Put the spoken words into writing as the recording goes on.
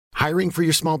Hiring for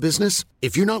your small business?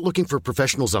 If you're not looking for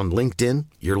professionals on LinkedIn,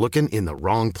 you're looking in the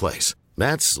wrong place.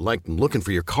 That's like looking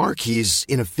for your car keys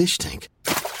in a fish tank.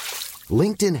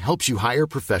 LinkedIn helps you hire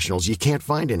professionals you can't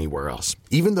find anywhere else,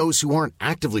 even those who aren't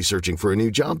actively searching for a new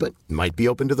job but might be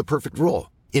open to the perfect role.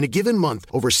 In a given month,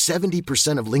 over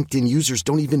 70% of LinkedIn users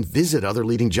don't even visit other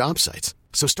leading job sites.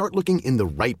 So start looking in the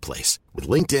right place. With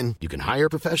LinkedIn, you can hire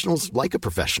professionals like a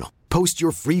professional. Post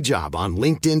your free job on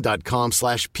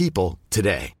linkedin.com/people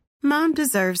today. Mom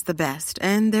deserves the best,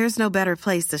 and there's no better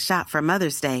place to shop for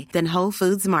Mother's Day than Whole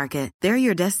Foods Market. They're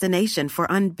your destination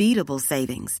for unbeatable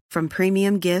savings, from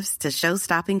premium gifts to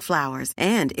show-stopping flowers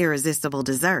and irresistible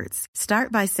desserts.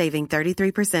 Start by saving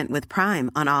 33% with Prime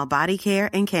on all body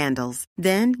care and candles.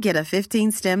 Then get a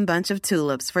 15-stem bunch of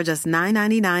tulips for just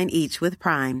 $9.99 each with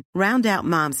Prime. Round out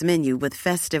Mom's menu with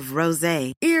festive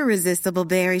rosé, irresistible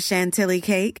berry chantilly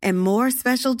cake, and more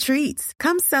special treats.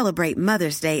 Come celebrate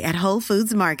Mother's Day at Whole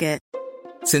Foods Market.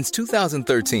 Since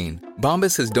 2013,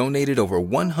 Bombas has donated over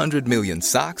 100 million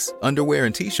socks, underwear,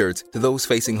 and T-shirts to those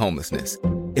facing homelessness.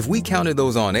 If we counted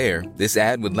those on air, this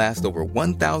ad would last over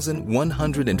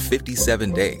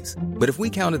 1,157 days. But if we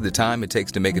counted the time it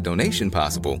takes to make a donation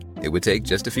possible, it would take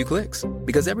just a few clicks.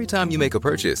 Because every time you make a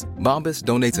purchase, Bombas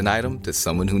donates an item to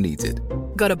someone who needs it.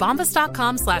 Go to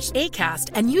bombas.com/ACAST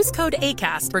and use code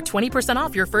ACAST for 20%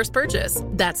 off your first purchase.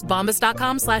 That's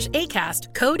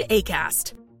bombas.com/ACAST, code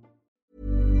ACAST.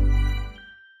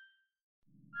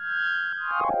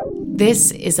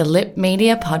 This is a Lip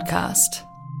Media podcast.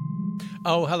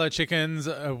 Oh, hello, chickens.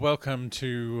 Welcome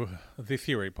to the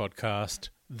Theory podcast.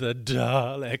 The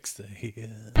Daleks are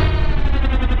here.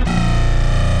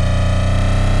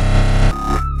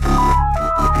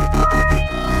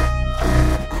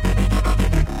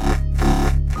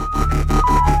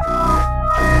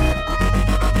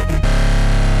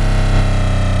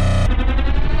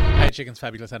 Hey, chickens,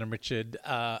 fabulous Adam Richard.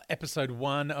 Episode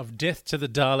 1 of Death to the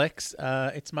Daleks.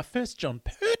 It's my first John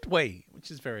Pertwee,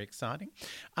 which is very exciting.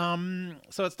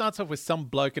 So it starts off with some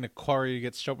bloke in a quarry who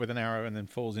gets shot with an arrow and then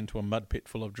falls into a mud pit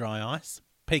full of dry ice.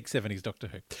 Peak 70s Doctor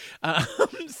Who.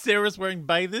 Sarah's wearing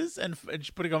bathers and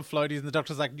she's putting on floaties, and the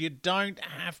doctor's like, you don't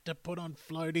have to put on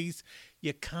floaties.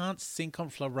 You can't sink on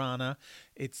Florana.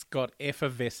 It's got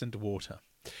effervescent water.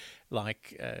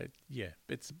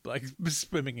 It's like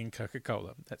swimming in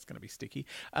Coca-Cola. That's going to be sticky.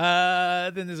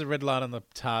 Then there's a red light on the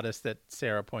TARDIS that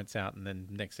Sarah points out, and then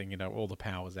next thing you know, all the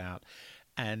power's out.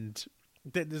 And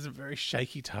then there's a very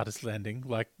shaky TARDIS landing,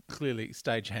 like clearly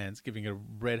stagehands giving a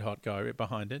red-hot go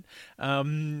behind it.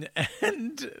 And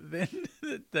then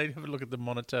they have a look at the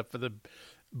monitor for the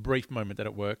brief moment that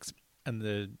it works. And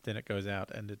then it goes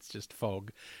out, and it's just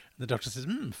fog. And the doctor says,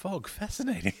 fog,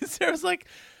 fascinating. And Sarah's like,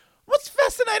 what's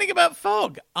fascinating about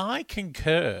fog? I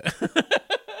concur.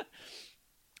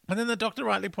 And then the doctor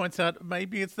rightly points out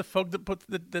maybe it's the fog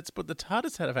that's put the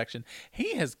TARDIS out of action.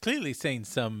 He has clearly seen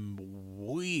some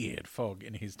weird fog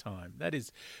in his time. That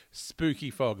is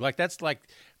spooky fog. That's like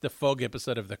the fog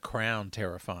episode of The Crown,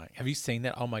 terrifying. Have you seen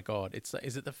that? Oh my God.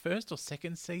 Is it the first or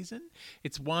second season?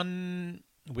 It's one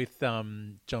with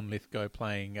John Lithgow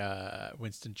playing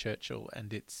Winston Churchill,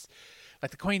 and it's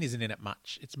like the Queen isn't in it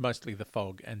much. It's mostly the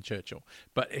fog and Churchill.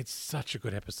 But it's such a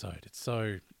good episode. It's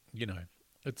so,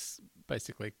 it's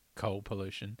basically coal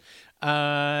pollution.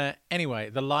 Anyway,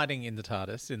 the lighting in the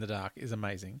TARDIS in the dark is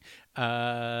amazing.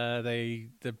 The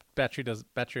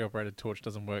battery operated torch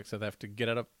doesn't work, so they have to get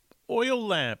out an oil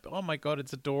lamp. Oh my God,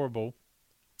 it's adorable.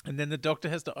 And then the doctor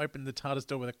has to open the TARDIS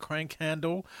door with a crank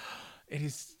handle. It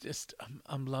is just,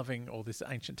 I'm loving all this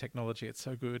ancient technology. It's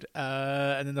so good.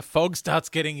 And then the fog starts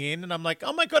getting in, and I'm like,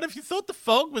 oh my God, if you thought the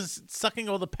fog was sucking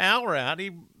all the power out, are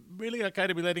you really okay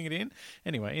to be letting it in?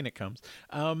 Anyway, in it comes.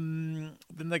 Then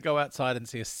they go outside and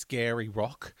see a scary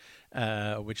rock,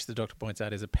 which the doctor points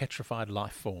out is a petrified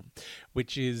life form,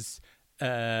 which is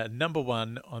number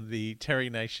 1 on the Terry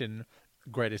Nation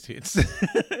greatest hits.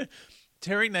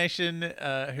 Terry Nation,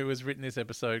 who has written this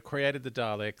episode, created the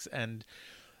Daleks, and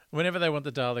whenever they want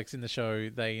the Daleks in the show,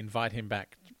 they invite him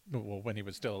back. Well, when he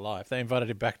was still alive, they invited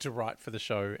him back to write for the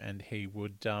show, and he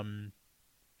would,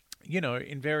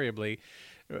 invariably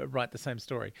write the same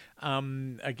story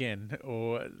again,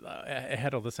 or it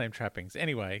had all the same trappings.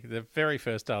 Anyway, the very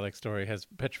first Dalek story has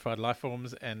petrified life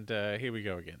forms, and here we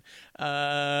go again.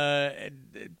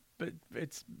 But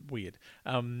it's weird.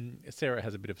 Sarah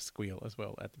has a bit of a squeal as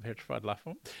well at the petrified life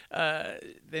form.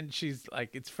 Then she's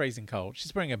like, it's freezing cold.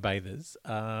 She's wearing her bathers.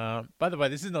 By the way,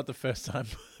 this is not the first time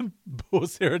poor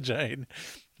Sarah Jane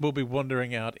will be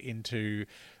wandering out into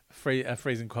a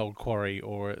freezing cold quarry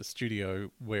or a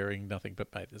studio wearing nothing but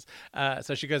bathers.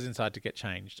 So she goes inside to get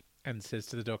changed and says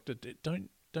to the doctor, don't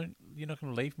You're not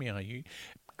going to leave me, are you?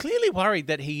 Clearly worried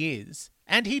that he is,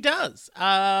 and he does.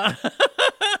 And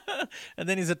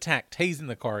then he's attacked. He's in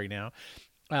the quarry now.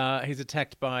 He's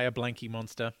attacked by a blankie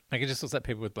monster. Like, it just looks like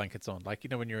people with blankets on. Like,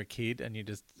 when you're a kid and you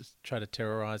just try to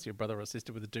terrorize your brother or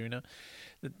sister with a doona.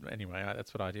 Anyway,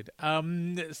 that's what I did.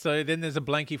 So then there's a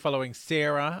blankie following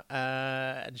Sarah,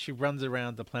 and she runs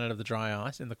around the planet of the dry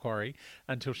ice in the quarry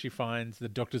until she finds the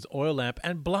doctor's oil lamp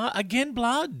and blood.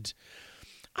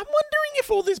 I'm wondering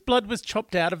if all this blood was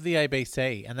chopped out of the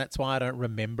ABC, and that's why I don't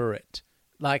remember it.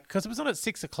 Like, because it was on at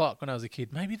 6 o'clock when I was a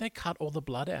kid. Maybe they cut all the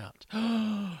blood out.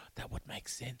 That would make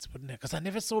sense, wouldn't it? Because I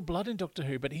never saw blood in Doctor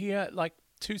Who, but here, like,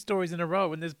 2 stories in a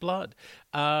row and there's blood.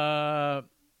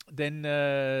 Then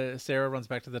Sarah runs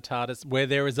back to the TARDIS where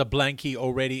there is a blankie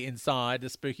already inside, a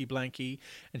spooky blankie,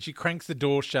 and she cranks the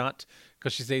door shut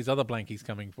because she sees other blankies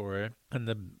coming for her. And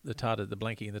the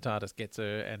blankie in the TARDIS gets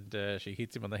her, and she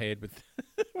hits him on the head with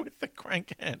with the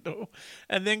crank handle,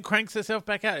 and then cranks herself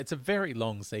back out. It's a very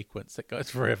long sequence that goes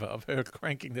forever of her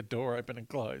cranking the door open and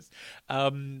close.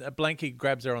 A blankie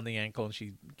grabs her on the ankle and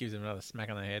she gives him another smack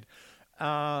on the head.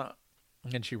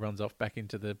 And she runs off back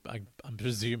into I'm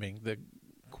presuming, the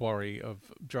quarry of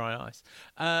dry ice.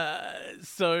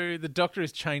 So the Doctor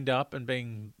is chained up and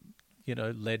being,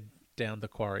 led down the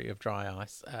quarry of dry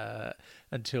ice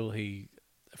until he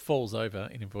falls over,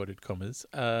 in inverted commas,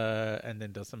 and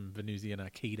then does some Venusian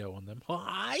Aikido on them.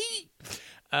 Hi!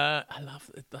 I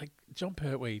love it. Like, Jon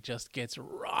Pertwee just gets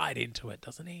right into it,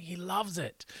 doesn't he? He loves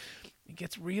it. He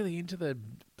gets really into the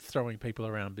throwing people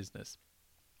around business.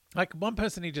 Like, one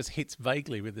person he just hits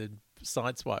vaguely with a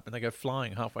side swipe and they go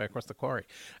flying halfway across the quarry.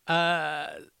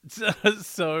 So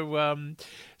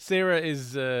Sarah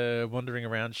is wandering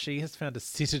around. She has found a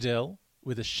citadel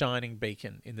with a shining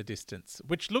beacon in the distance,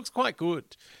 which looks quite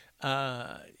good,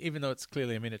 even though it's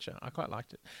clearly a miniature. I quite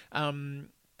liked it.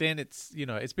 Then it's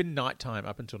been nighttime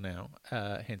up until now,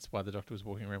 hence why the Doctor was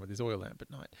walking around with his oil lamp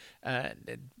at night.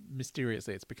 And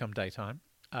mysteriously, it's become daytime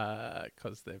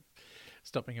because they've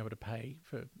stopped being able to pay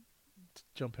for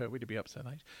Jon Pertwee to be up so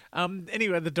late.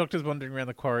 Anyway, the Doctor's wandering around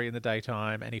the quarry in the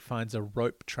daytime and he finds a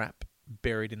rope trap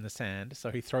buried in the sand.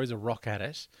 So he throws a rock at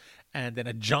it and then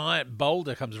a giant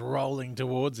boulder comes rolling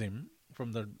towards him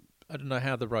from the... I don't know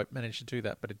how the rope managed to do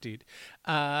that, but it did.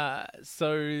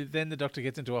 So then the Doctor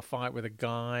gets into a fight with a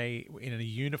guy in a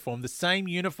uniform, the same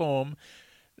uniform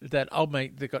that old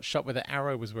mate that got shot with an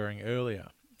arrow was wearing earlier,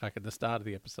 like at the start of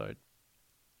the episode.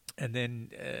 And then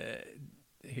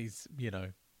he's,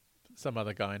 some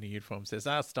other guy in a uniform says,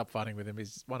 stop fighting with him.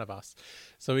 He's one of us.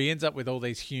 So he ends up with all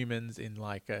these humans in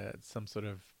like some sort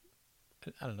of,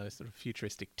 I don't know, sort of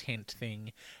futuristic tent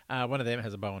thing. One of them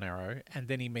has a bow and arrow. And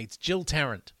then he meets Jill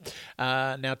Tarrant.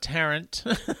 Now, Tarrant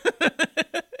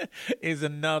is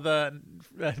another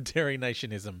Terry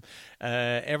Nationism.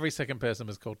 Every second person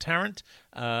was called Tarrant.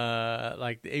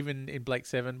 Like even in Blake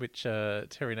 7, which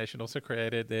Terry Nation also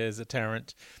created, there's a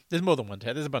Tarrant. There's more than one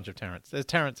Tarrant. There's a bunch of Tarrants. There's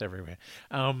Tarrants everywhere.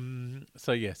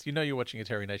 So yes, you're watching a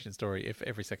Terry Nation story if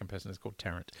every second person is called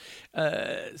Tarrant.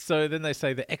 So then they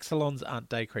say the Exelons aren't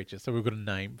day creatures. So we've got a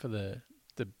name for the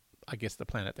I guess the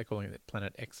planet. They're calling it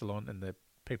Planet Exelon, and the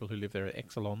people who live there are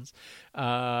Exelons.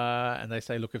 And they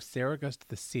say, look, if Sarah goes to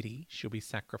the city, she'll be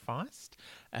sacrificed.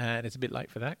 And it's a bit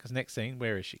late for that because next scene,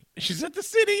 where is she? She's at the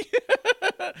city.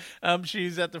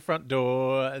 She's at the front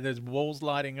door and there's walls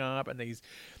lighting up and these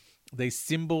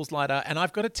symbols light up. And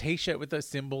I've got a T-shirt with those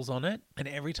symbols on it. And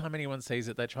every time anyone sees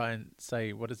it, they try and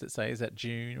say, what does it say? Is that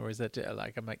June or is that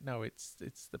like, I'm like, no, it's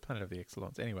the planet of the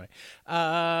Exelons. Anyway,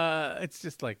 it's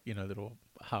just like, little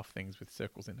half things with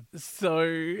circles in them. So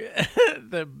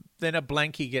then a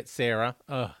blankie gets Sarah.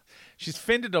 She's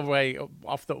fended away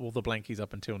off all the blankies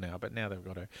up until now, but now they've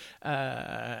got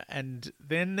her. And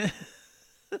then...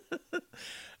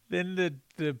 Then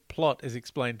the plot is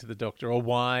explained to the Doctor, or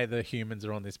why the humans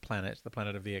are on this planet, the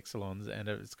planet of the Exelons, and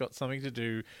it's got something to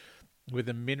do with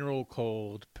a mineral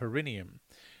called perinium,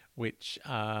 which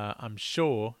I'm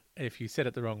sure, if you said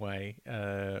it the wrong way,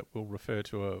 will refer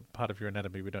to a part of your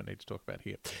anatomy we don't need to talk about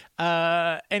here.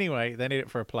 Anyway, they need it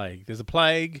for a plague. There's a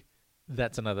plague.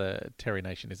 That's another Terry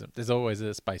Nationism. There's always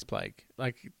a space plague.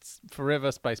 Like, it's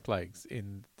forever space plagues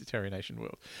in the Terry Nation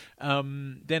world.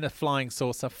 Then a flying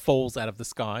saucer falls out of the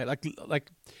sky. Like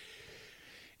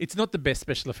it's not the best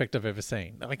special effect I've ever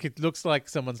seen. Like, it looks like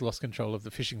someone's lost control of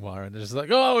the fishing wire and they're just like,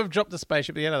 oh, we've dropped the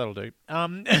spaceship. Yeah, that'll do.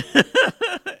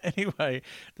 Anyway,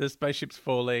 the spaceship's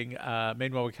falling.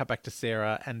 Meanwhile, we cut back to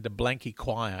Sarah and the Blankie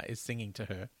choir is singing to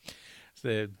her. So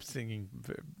they're singing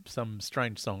some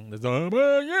strange song. There's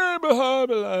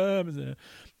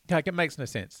Like, it makes no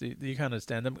sense. You can't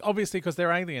understand them, obviously, because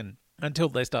they're alien until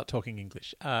they start talking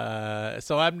English.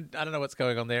 So I don't know what's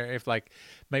going on there. If, like,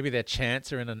 maybe their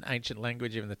chants are in an ancient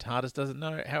language even the TARDIS doesn't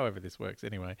know. However this works,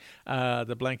 anyway.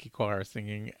 The Blanky Choir is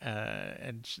singing,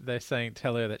 and they're saying,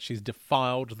 tell her that she's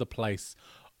defiled the place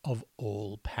of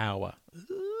all power.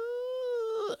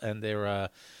 And they're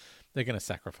going to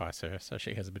sacrifice her, so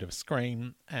she has a bit of a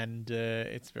scream, and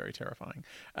it's very terrifying.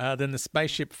 Then the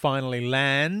spaceship finally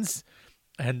lands,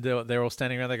 and they're all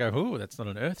standing around. They go, "Ooh, that's not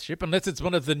an Earth ship, unless it's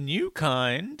one of the new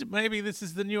kind. Maybe this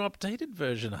is the new updated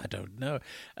version. I don't know."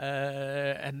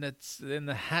 And then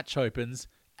the hatch opens,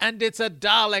 and it's a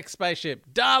Dalek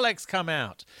spaceship. Daleks come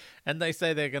out, and they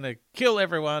say they're going to kill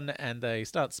everyone, and they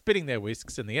start spitting their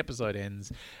whisks, and the episode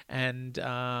ends. And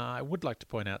I would like to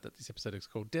point out that this episode is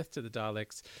called Death to the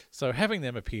Daleks, so having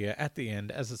them appear at the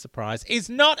end as a surprise is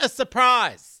not a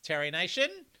surprise, Terry Nation.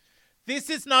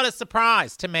 This is not a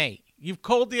surprise to me. You've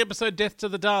called the episode Death to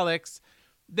the Daleks,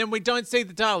 then we don't see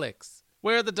the Daleks.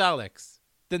 Where are the Daleks?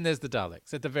 Then there's the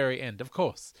Daleks at the very end, of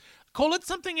course. Call it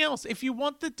something else. If you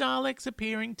want the Daleks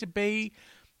appearing to be,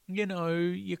 your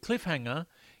cliffhanger,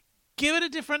 give it a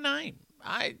different name.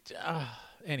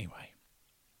 Anyway,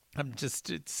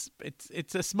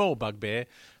 it's a small bugbear,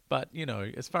 but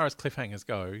as far as cliffhangers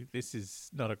go, this is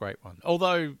not a great one.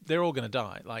 Although they're all going to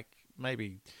die. Like,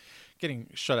 maybe getting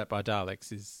shot at by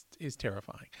Daleks is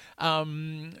terrifying.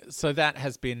 So that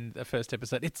has been the first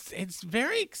episode. It's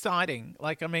very exciting.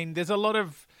 Like, I mean, there's a lot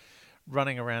of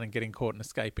running around and getting caught and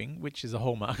escaping, which is a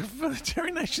hallmark of the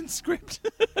Terry Nation script.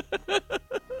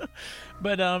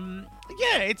 But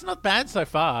it's not bad so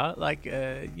far. Like,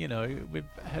 we've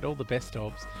had all the best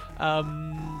ofs.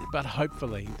 But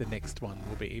hopefully the next one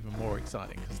will be even more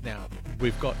exciting, because now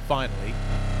we've got, finally,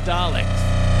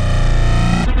 Daleks.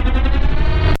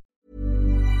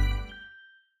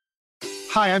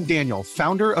 Hi, I'm Daniel,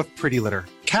 founder of Pretty Litter.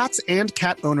 Cats and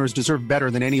cat owners deserve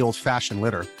better than any old-fashioned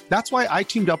litter. That's why I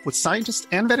teamed up with scientists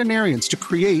and veterinarians to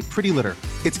create Pretty Litter.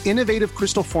 Its innovative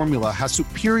crystal formula has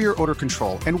superior odor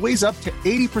control and weighs up to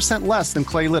 80% less than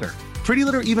clay litter. Pretty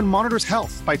Litter even monitors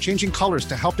health by changing colors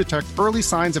to help detect early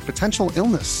signs of potential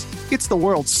illness. It's the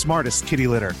world's smartest kitty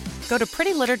litter. Go to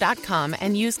prettylitter.com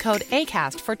and use code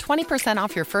ACAST for 20%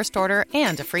 off your first order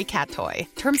and a free cat toy.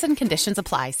 Terms and conditions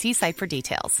apply. See site for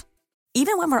details.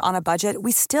 Even when we're on a budget,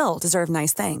 we still deserve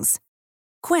nice things.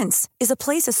 Quince is a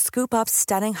place to scoop up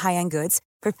stunning high-end goods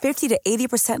for 50 to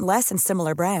 80% less than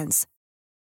similar brands.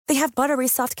 They have buttery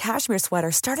soft cashmere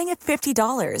sweaters starting at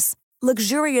 $50,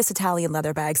 luxurious Italian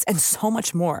leather bags, and so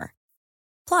much more.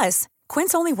 Plus,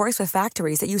 Quince only works with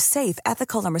factories that use safe,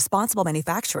 ethical, and responsible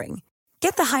manufacturing.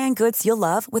 Get the high-end goods you'll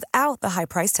love without the high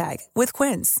price tag with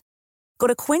Quince. Go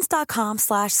to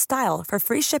quince.com/style for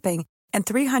free shipping and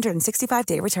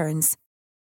 365-day returns.